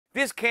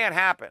This can't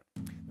happen.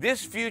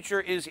 This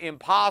future is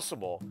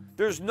impossible.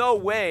 There's no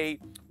way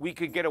we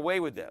could get away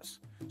with this.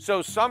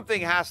 So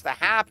something has to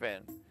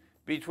happen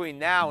between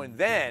now and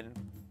then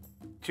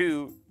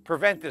to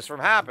prevent this from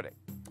happening.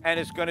 And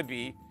it's going to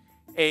be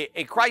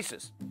a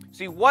crisis.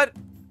 See, what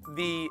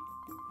the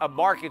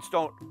markets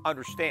don't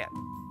understand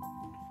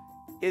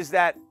is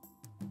that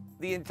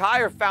the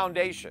entire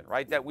foundation,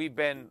 right, that we've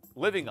been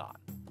living on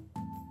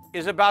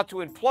is about to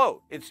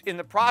implode. It's in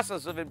the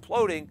process of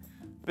imploding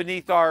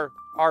beneath our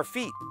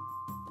feet.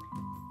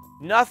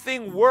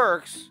 Nothing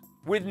works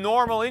with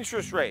normal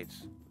interest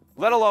rates,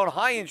 let alone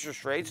high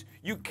interest rates.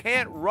 You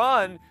can't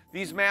run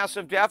these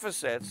massive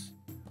deficits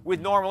with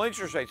normal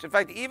interest rates. In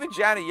fact, even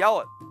Janet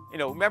Yellen,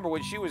 remember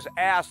when she was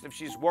asked if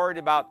she's worried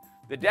about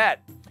the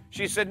debt,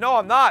 she said, no,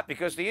 I'm not,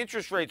 because the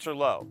interest rates are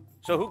low.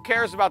 So who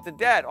cares about the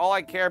debt? All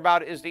I care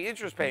about is the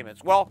interest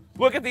payments. Well,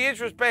 look at the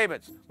interest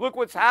payments. Look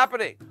what's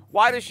happening.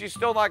 Why does she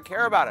still not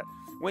care about it?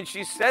 When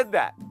she said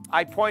that,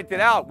 I pointed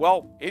out,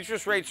 well,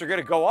 interest rates are going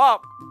to go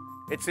up.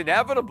 It's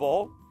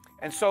inevitable.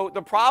 And so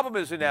the problem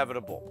is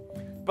inevitable.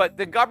 But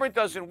the government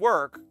doesn't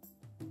work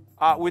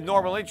with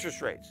normal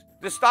interest rates.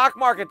 The stock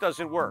market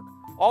doesn't work.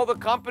 All the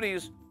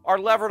companies are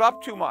levered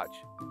up too much.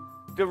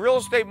 The real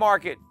estate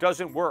market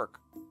doesn't work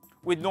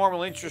with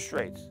normal interest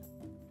rates.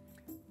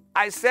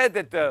 I said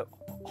that the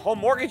home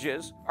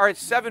mortgages are at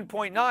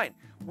 7.9.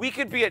 We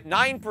could be at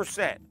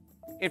 9%.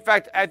 In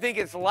fact, I think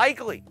it's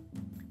likely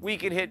we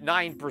can hit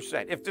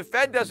 9%. If the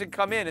Fed doesn't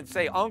come in and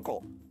say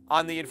uncle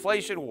on the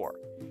inflation war,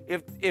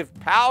 if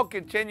Powell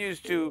continues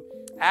to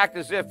act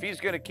as if he's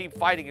going to keep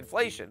fighting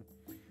inflation,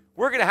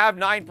 we're going to have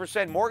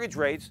 9% mortgage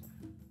rates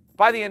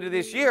by the end of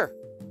this year.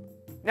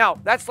 Now,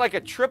 that's like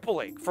a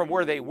tripling from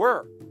where they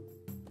were.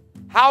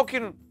 How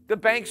can the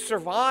banks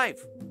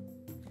survive?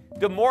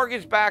 The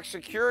mortgage-backed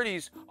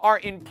securities are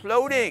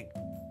imploding.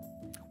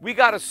 We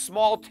got a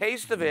small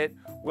taste of it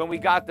when we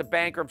got the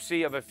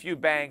bankruptcy of a few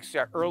banks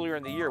earlier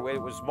in the year.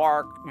 It was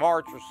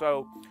March or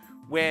so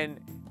when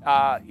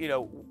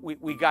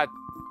we got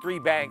three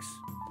banks,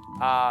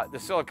 the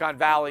Silicon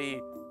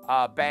Valley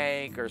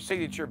Bank or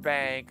Signature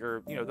Bank,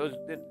 or those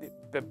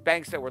the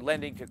banks that were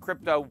lending to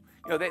crypto.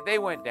 They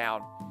went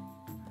down.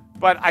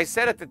 But I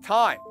said at the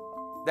time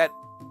that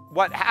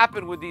what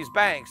happened with these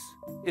banks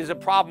is a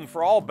problem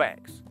for all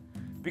banks,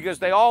 because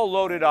they all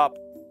loaded up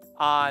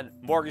on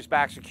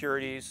mortgage-backed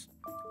securities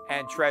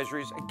and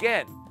treasuries.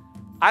 Again,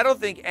 I don't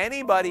think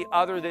anybody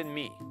other than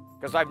me,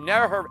 because I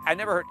never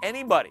heard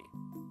anybody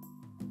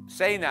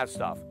saying that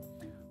stuff.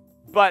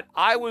 But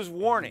I was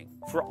warning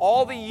for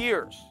all the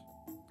years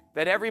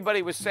that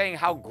everybody was saying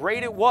how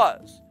great it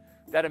was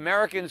that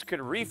Americans could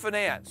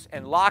refinance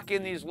and lock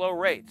in these low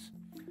rates.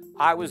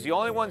 I was the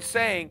only one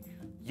saying,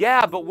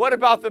 yeah, but what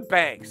about the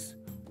banks?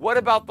 What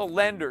about the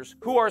lenders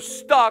who are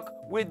stuck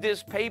with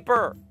this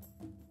paper?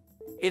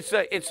 It's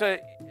a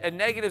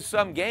negative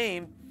sum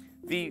game.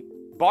 The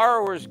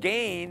borrower's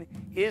gain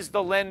is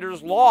the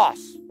lender's loss.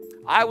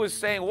 I was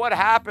saying, what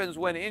happens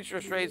when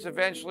interest rates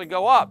eventually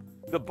go up?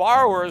 The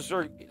borrowers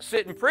are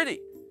sitting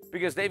pretty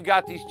because they've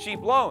got these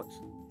cheap loans.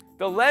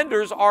 The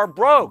lenders are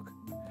broke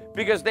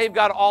because they've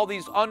got all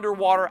these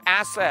underwater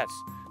assets.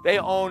 They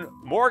own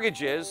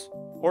mortgages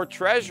or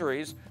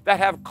treasuries that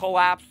have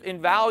collapsed in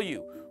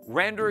value,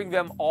 rendering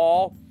them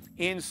all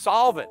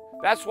insolvent.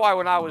 That's why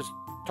when I was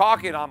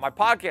talking on my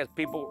podcast,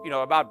 people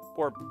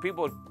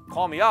would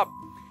call me up,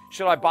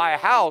 should I buy a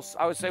house?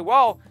 I would say,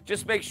 well,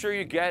 just make sure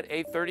you get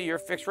a 30-year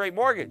fixed rate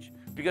mortgage,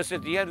 because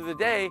at the end of the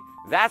day,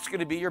 that's going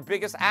to be your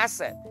biggest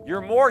asset, your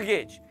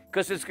mortgage,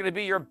 because it's going to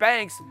be your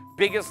bank's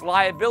biggest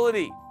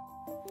liability.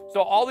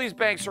 So all these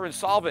banks are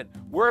insolvent.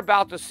 We're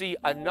about to see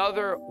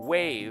another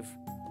wave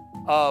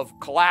of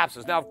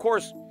collapses. Now, of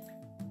course,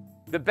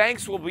 the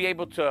banks will be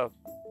able to,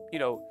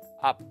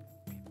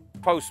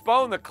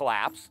 postpone the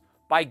collapse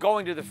by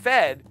going to the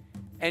Fed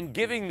and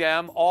giving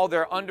them all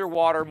their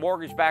underwater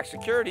mortgage-backed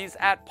securities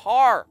at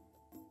par,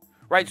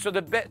 right? So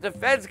the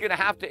Fed's going to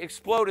have to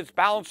explode its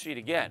balance sheet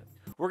again.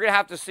 We're going to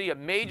have to see a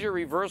major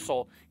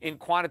reversal in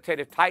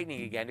quantitative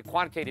tightening again, to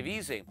quantitative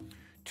easing,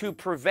 to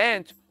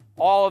prevent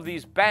all of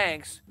these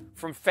banks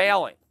from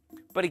failing.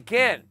 But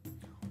again,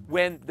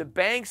 when the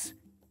banks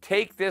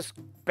take this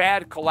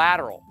bad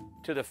collateral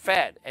to the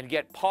Fed and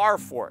get par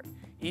for it,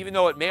 even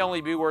though it may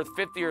only be worth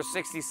 50 or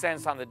 60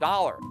 cents on the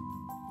dollar,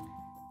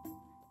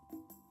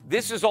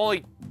 this is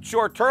only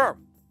short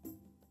term.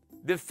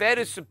 The Fed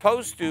is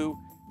supposed to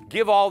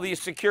give all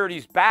these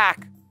securities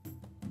back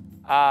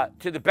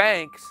to the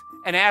banks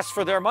and ask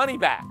for their money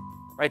back,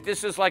 right?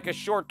 This is like a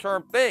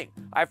short-term thing.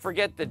 I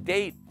forget the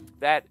date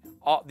that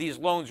these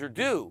loans are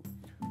due,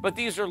 but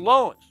these are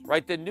loans,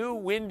 right? The new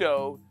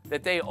window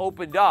that they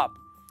opened up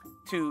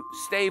to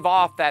stave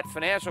off that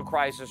financial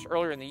crisis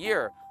earlier in the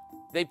year,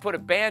 they put a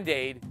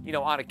Band-Aid,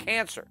 on a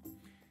cancer.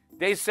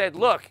 They said,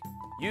 look,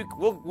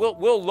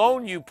 we'll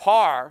loan you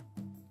par,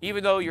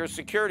 even though your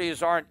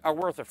securities are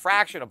worth a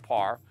fraction of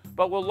par,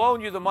 but we'll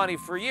loan you the money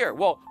for a year.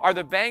 Well, are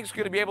the banks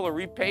going to be able to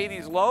repay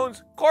these loans?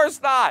 Of course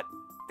not.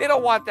 They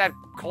don't want that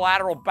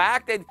collateral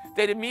back.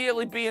 They'd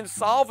immediately be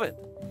insolvent.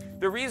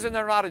 The reason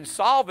they're not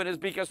insolvent is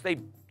because they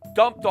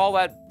dumped all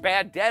that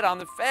bad debt on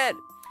the Fed.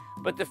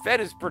 But the Fed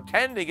is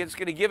pretending it's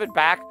going to give it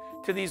back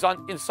to these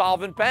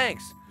insolvent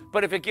banks.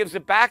 But if it gives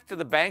it back to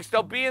the banks,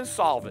 they'll be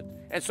insolvent.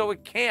 And so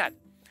it can't.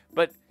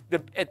 But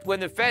when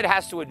the Fed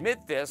has to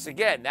admit this,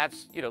 again,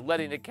 that's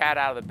letting the cat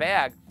out of the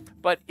bag.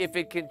 But if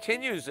it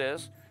continues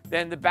this,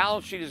 then the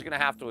balance sheet is going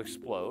to have to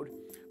explode.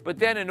 But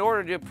then in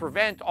order to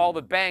prevent all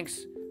the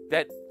banks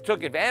that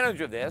took advantage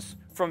of this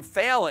from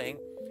failing,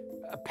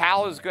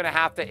 Powell is going to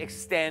have to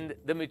extend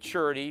the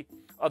maturity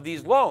of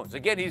these loans.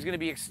 Again, he's going to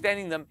be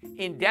extending them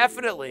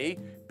indefinitely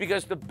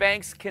because the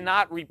banks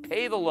cannot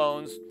repay the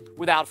loans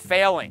without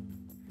failing.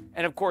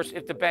 And of course,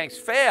 if the banks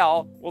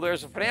fail, well,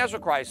 there's a financial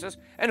crisis,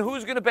 and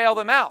who's going to bail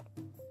them out?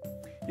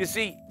 You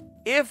see,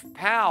 if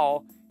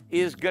Powell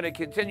is going to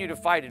continue to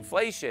fight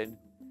inflation,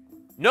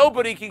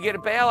 nobody can get a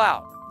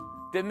bailout.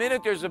 The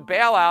minute there's a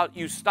bailout,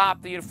 you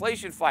stop the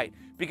inflation fight,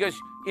 because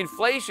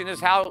inflation is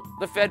how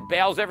the Fed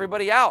bails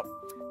everybody out.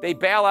 They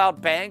bail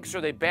out banks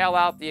or they bail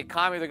out the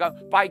economy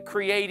by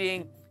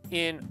creating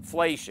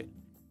inflation.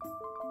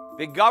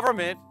 The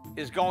government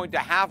is going to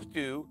have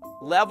to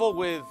level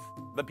with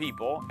the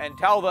people and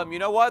tell them, you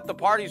know what, the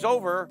party's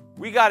over.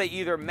 We got to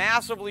either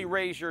massively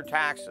raise your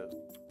taxes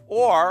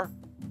or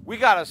we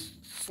got to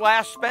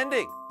slash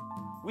spending.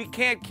 We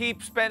can't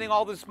keep spending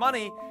all this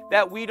money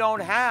that we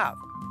don't have.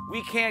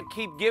 We can't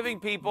keep giving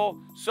people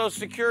Social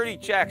Security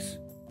checks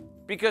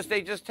because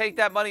they just take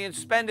that money and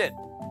spend it.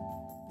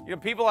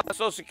 People on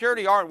Social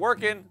Security aren't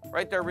working,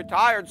 right? They're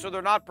retired, so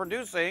they're not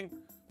producing,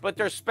 but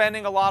they're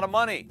spending a lot of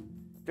money.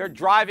 They're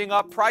driving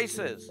up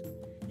prices.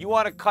 You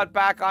want to cut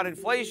back on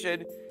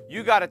inflation,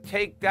 you got to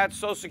take that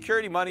Social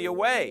Security money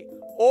away.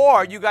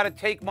 Or you got to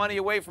take money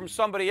away from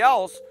somebody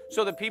else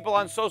so that people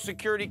on Social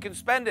Security can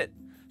spend it.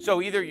 So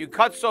either you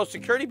cut Social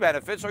Security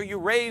benefits or you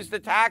raise the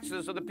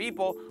taxes of the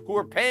people who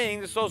are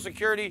paying the Social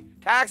Security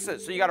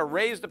taxes. So you got to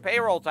raise the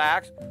payroll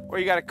tax or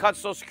you got to cut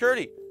Social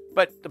Security.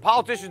 But the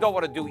politicians don't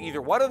want to do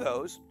either one of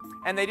those,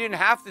 and they didn't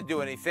have to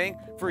do anything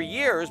for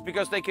years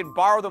because they could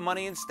borrow the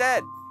money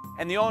instead.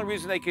 And the only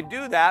reason they could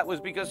do that was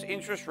because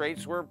interest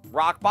rates were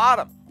rock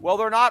bottom. Well,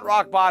 they're not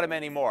rock bottom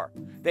anymore.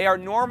 They are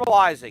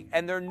normalizing,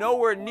 and they're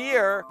nowhere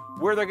near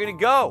where they're going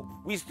to go.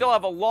 We still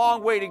have a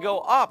long way to go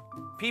up.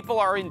 People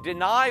are in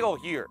denial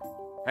here.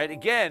 Right?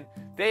 Again,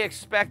 they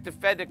expect the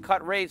Fed to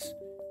cut rates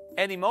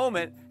any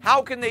moment.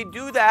 How can they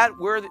do that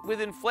with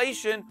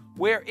inflation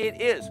where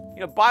it is?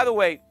 By the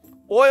way,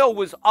 oil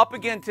was up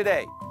again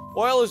today.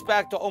 Oil is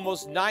back to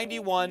almost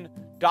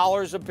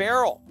 $91 a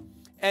barrel.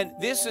 And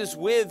this is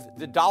with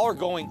the dollar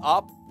going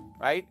up,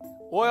 right?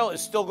 Oil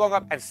is still going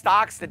up. And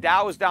stocks, the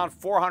Dow is down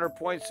 400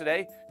 points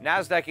today.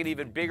 NASDAQ an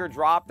even bigger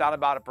drop, down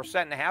about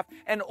 1.5%.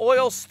 And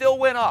oil still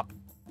went up.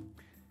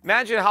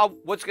 Imagine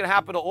what's going to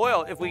happen to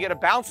oil if we get a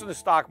bounce in the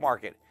stock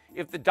market.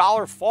 If the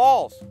dollar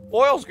falls,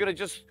 oil's going to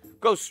just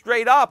go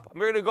straight up.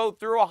 We're going to go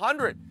through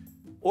 100.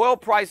 Oil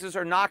prices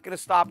are not going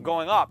to stop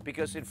going up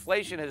because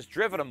inflation has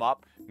driven them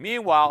up.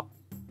 Meanwhile,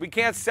 we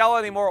can't sell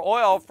any more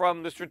oil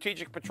from the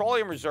Strategic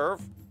Petroleum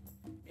Reserve.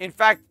 In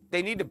fact,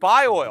 they need to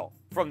buy oil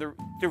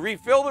to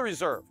refill the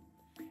reserve.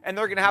 And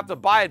they're going to have to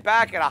buy it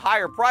back at a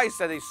higher price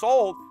than they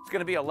sold. It's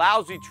going to be a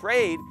lousy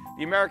trade.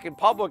 The American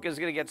public is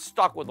going to get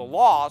stuck with a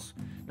loss.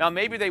 Now,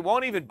 maybe they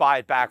won't even buy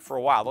it back for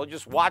a while. They'll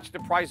just watch the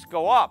price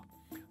go up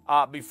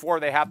before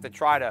they have to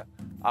try to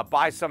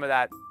buy some of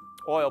that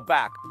oil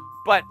back.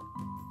 But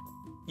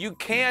you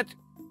can't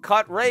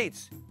cut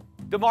rates.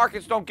 The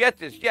markets don't get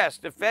this. Yes,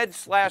 the Fed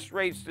slashed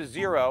rates to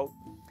zero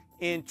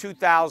in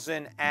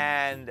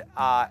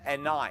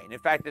 2009. In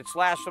fact, it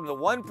slashed them to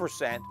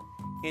 1%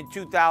 in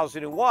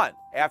 2001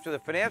 after the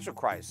financial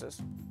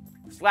crisis.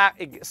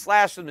 It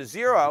slashed them to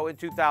zero in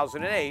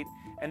 2008,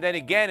 and then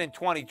again in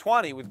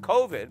 2020 with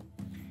COVID.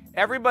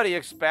 Everybody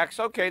expects,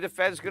 okay, the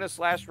Fed's going to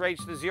slash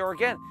rates to zero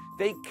again.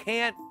 They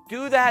can't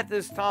do that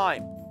this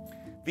time.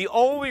 The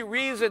only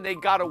reason they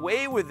got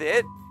away with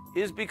it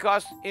is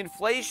because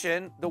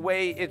inflation, the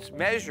way it's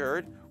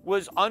measured,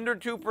 was under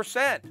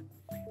 2%.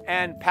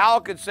 And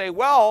Powell could say,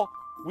 well,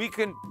 we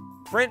can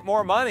print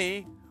more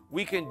money,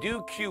 we can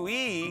do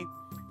QE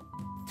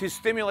to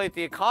stimulate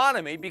the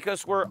economy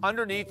because we're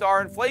underneath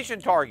our inflation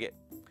target.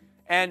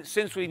 And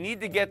since we need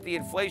to get the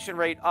inflation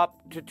rate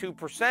up to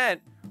 2%,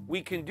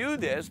 we can do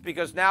this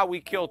because now we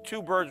kill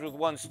two birds with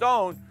one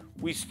stone.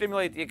 We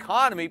stimulate the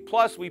economy,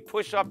 plus we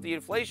push up the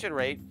inflation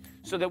rate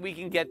so that we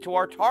can get to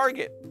our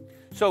target.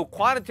 So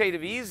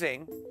quantitative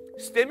easing,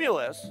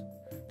 stimulus,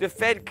 the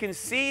Fed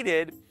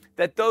conceded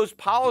that those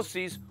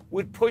policies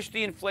would push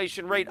the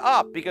inflation rate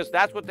up because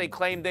that's what they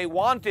claimed they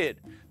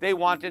wanted. They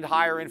wanted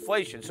higher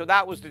inflation. So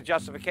that was the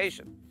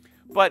justification.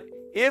 But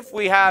if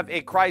we have a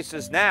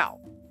crisis now,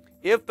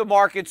 if the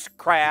markets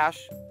crash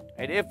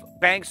and if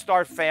banks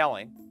start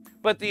failing,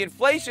 but the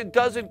inflation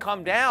doesn't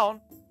come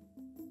down,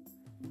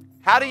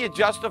 how do you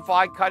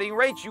justify cutting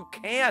rates? You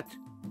can't,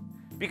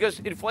 because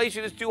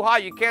inflation is too high.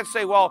 You can't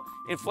say, well,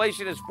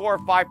 inflation is 4 or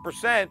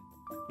 5%,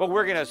 but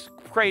we're going to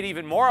create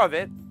even more of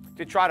it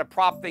to try to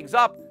prop things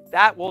up.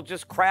 That will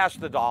just crash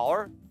the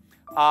dollar,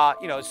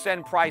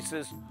 send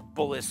prices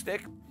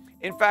ballistic.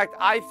 In fact,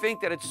 I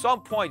think that at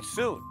some point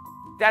soon,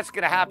 that's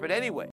going to happen anyway.